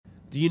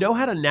Do you know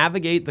how to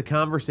navigate the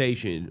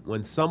conversation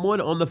when someone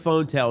on the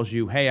phone tells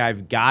you, hey,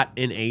 I've got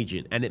an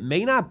agent, and it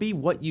may not be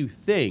what you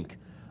think?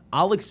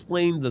 I'll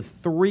explain the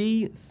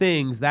 3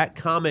 things that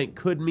comment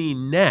could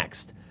mean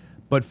next.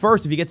 But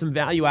first, if you get some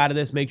value out of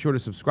this, make sure to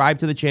subscribe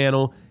to the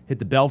channel, hit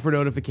the bell for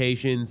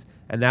notifications,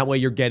 and that way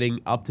you're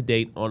getting up to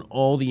date on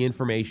all the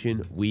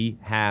information we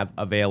have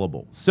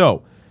available.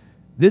 So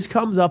this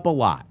comes up a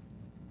lot.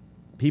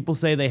 People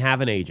say they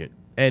have an agent,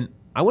 and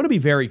I want to be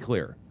very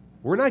clear.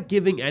 We're not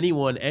giving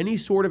anyone any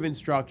sort of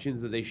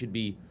instructions that they should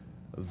be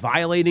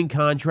violating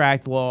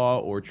contract law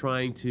or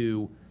trying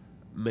to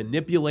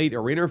manipulate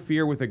or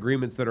interfere with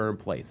agreements that are in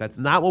place. That's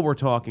not what we're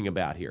talking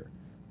about here.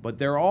 But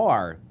there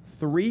are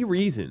 3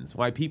 reasons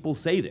why people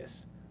say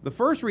this. The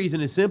first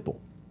reason is simple.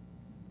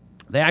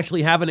 They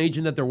actually have an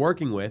agent that they're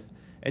working with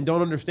and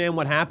don't understand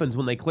what happens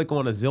when they click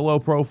on a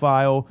Zillow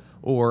profile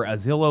or a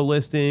Zillow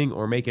listing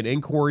or make an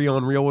inquiry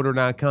on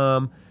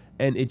Realtor.com.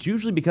 And it's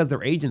usually because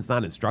their agent's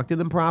not instructed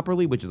them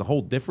properly, which is a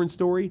whole different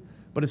story.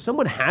 But if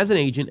someone has an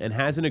agent and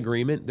has an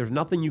agreement, there's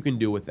nothing you can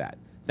do with that.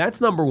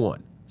 That's number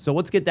 1. So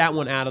let's get that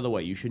one out of the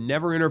way. You should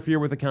never interfere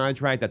with a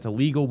contract. That's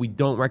illegal. We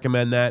don't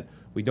recommend that.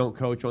 We don't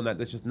coach on that.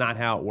 That's just not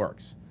how it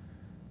works.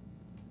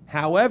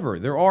 However,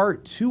 there are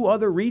 2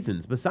 other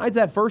reasons besides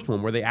that first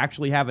one where they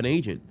actually have an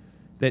agent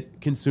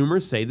that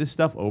consumers say this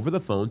stuff over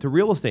the phone to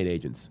real estate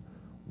agents.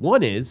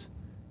 One is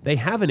they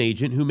have an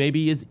agent who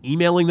maybe is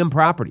emailing them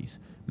properties.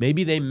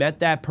 Maybe they met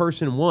that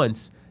person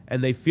once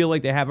and they feel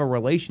like they have a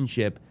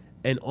relationship,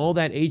 and all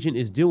that agent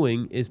is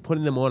doing is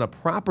putting them on a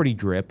property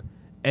drip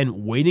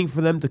and waiting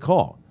for them to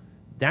call.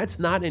 That's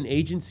not an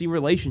agency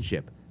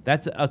relationship.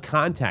 That's a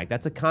contact.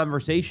 That's a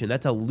conversation.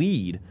 That's a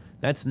lead.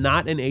 That's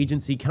not an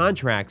agency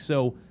contract.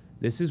 So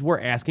this is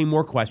where asking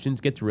more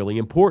questions gets really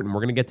important.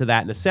 We're going to get to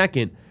that in a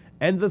second.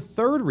 And the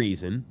third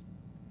reason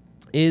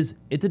is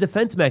it's a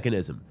defense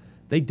mechanism.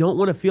 They don't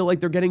want to feel like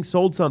they're getting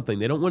sold something.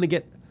 They don't want to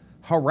get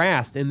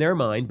harassed in their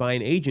mind by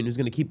an agent who's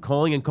going to keep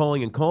calling and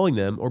calling and calling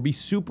them, or be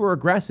super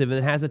aggressive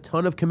and has a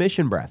ton of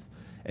commission breath.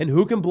 And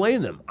who can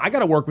blame them? I got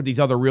to work with these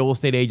other real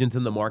estate agents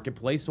in the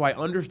marketplace, so I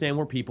understand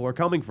where people are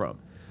coming from.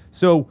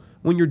 So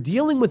when you're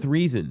dealing with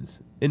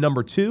reasons in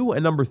number 2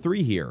 and number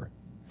 3 here,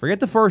 forget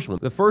the first one.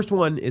 The first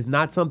one is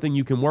not something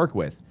you can work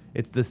with.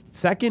 It's the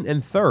second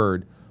and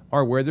third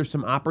are where there's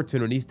some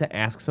opportunities to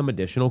ask some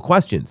additional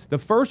questions. The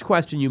first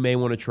question you may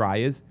want to try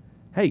is,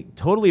 hey,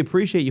 totally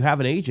appreciate you have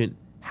an agent.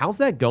 How's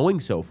that going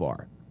so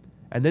far?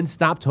 And then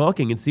stop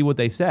talking and see what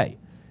they say.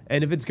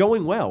 And if it's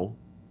going well,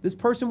 this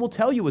person will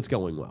tell you it's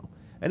going well.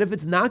 And if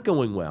it's not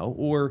going well,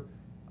 or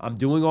I'm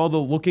doing all the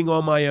looking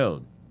on my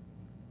own,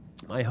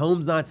 my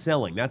home's not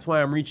selling, that's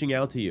why I'm reaching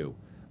out to you,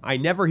 I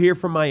never hear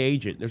from my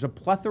agent, there's a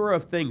plethora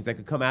of things that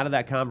could come out of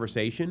that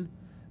conversation.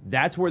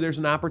 That's where there's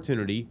an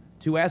opportunity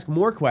to ask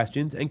more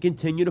questions and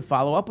continue to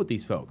follow up with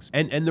these folks.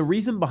 And the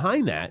reason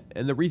behind that,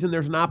 and the reason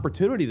there's an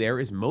opportunity there,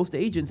 is most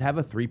agents have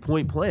a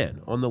 3-point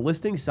plan. On the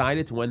listing side,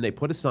 it's when they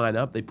put a sign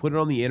up, they put it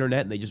on the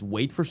internet, and they just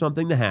wait for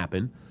something to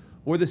happen.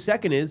 Or the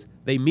second is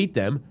they meet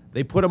them,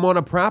 they put them on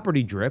a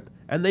property drip,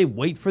 and they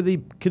wait for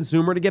the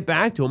consumer to get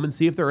back to them and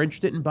see if they're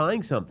interested in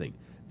buying something.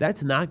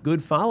 That's not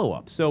good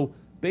follow-up. So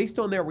based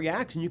on their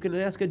reaction, you can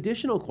ask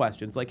additional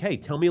questions like, hey,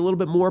 tell me a little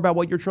bit more about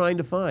what you're trying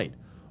to find.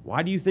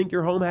 Why do you think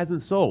your home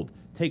hasn't sold?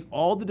 Take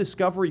all the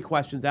discovery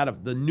questions out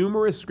of the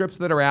numerous scripts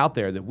that are out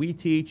there that we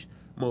teach,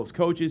 most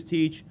coaches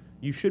teach.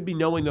 You should be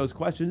knowing those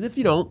questions. If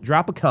you don't,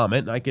 drop a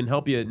comment, and I can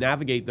help you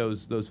navigate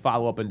those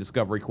follow-up and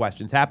discovery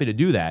questions. Happy to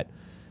do that.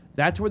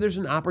 That's where there's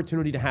an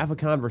opportunity to have a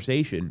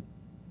conversation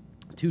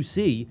to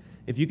see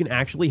if you can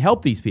actually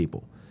help these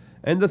people.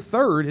 And the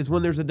third is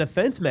when there's a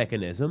defense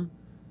mechanism.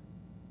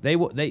 They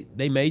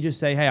may just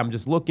say, hey, I'm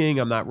just looking,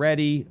 I'm not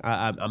ready,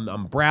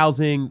 I'm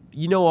browsing,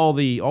 you know, all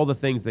the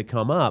things that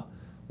come up.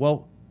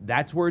 Well,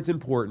 that's where it's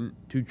important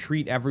to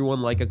treat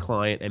everyone like a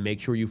client and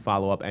make sure you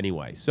follow up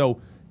anyway.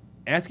 So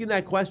asking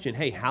that question,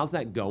 hey, how's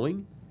that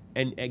going?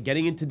 And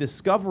getting into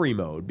discovery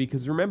mode,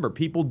 because remember,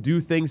 people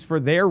do things for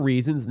their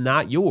reasons,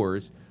 not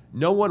yours.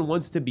 No one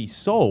wants to be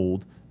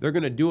sold. They're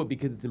going to do it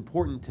because it's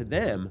important to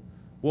them.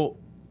 Well,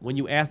 when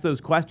you ask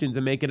those questions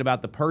and make it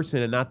about the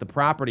person and not the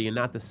property and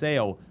not the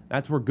sale,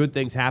 that's where good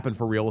things happen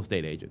for real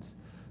estate agents.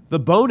 The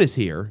bonus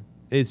here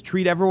is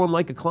treat everyone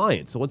like a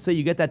client. So let's say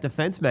you get that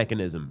defense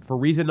mechanism for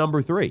reason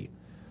number 3.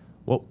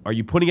 Well, are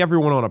you putting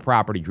everyone on a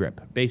property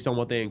drip based on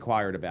what they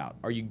inquired about?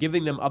 Are you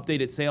giving them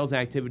updated sales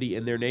activity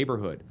in their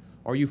neighborhood?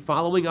 Are you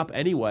following up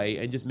anyway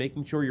and just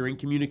making sure you're in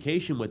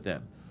communication with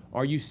them?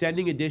 Are you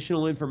sending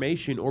additional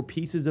information or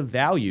pieces of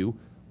value?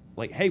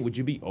 Like, hey, would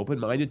you be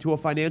open-minded to a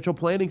financial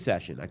planning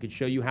session? I could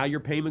show you how your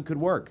payment could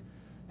work.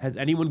 Has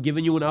anyone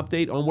given you an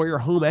update on where your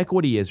home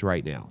equity is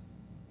right now?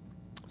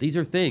 These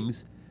are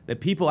things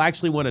that people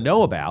actually want to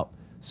know about.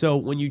 So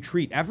when you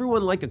treat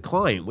everyone like a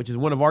client, which is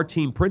one of our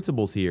team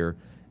principles here,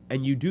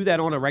 and you do that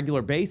on a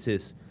regular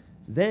basis,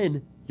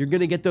 then you're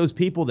going to get those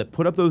people that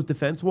put up those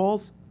defense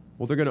walls.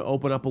 Well, they're going to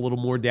open up a little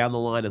more down the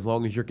line as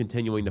long as you're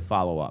continuing to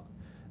follow up.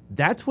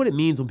 That's what it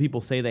means when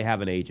people say they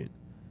have an agent.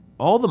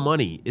 all the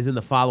money is in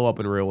the follow-up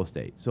in real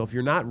estate. So if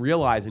you're not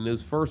realizing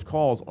those first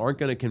calls aren't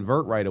going to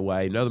convert right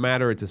away, no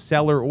matter it's a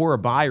seller or a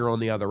buyer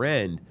on the other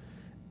end,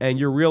 and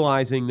you're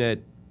realizing that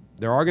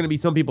there are going to be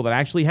some people that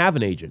actually have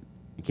an agent.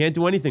 You can't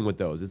do anything with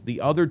those. It's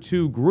the other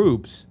two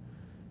groups.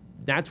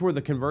 That's where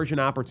the conversion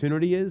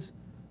opportunity is.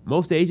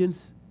 Most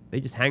agents,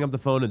 they just hang up the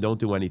phone and don't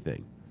do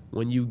anything.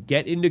 When you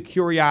get into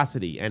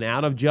curiosity and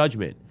out of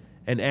judgment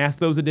and ask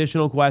those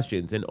additional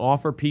questions and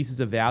offer pieces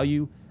of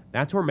value,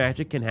 that's where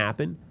magic can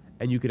happen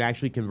and you can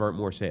actually convert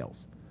more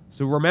sales.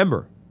 So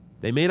remember,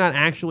 they may not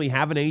actually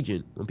have an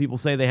agent when people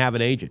say they have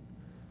an agent.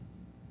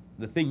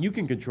 The thing you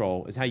can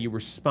control is how you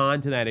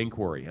respond to that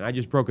inquiry. And I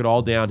just broke it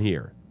all down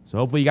here. So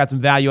hopefully you got some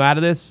value out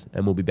of this,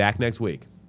 and we'll be back next week.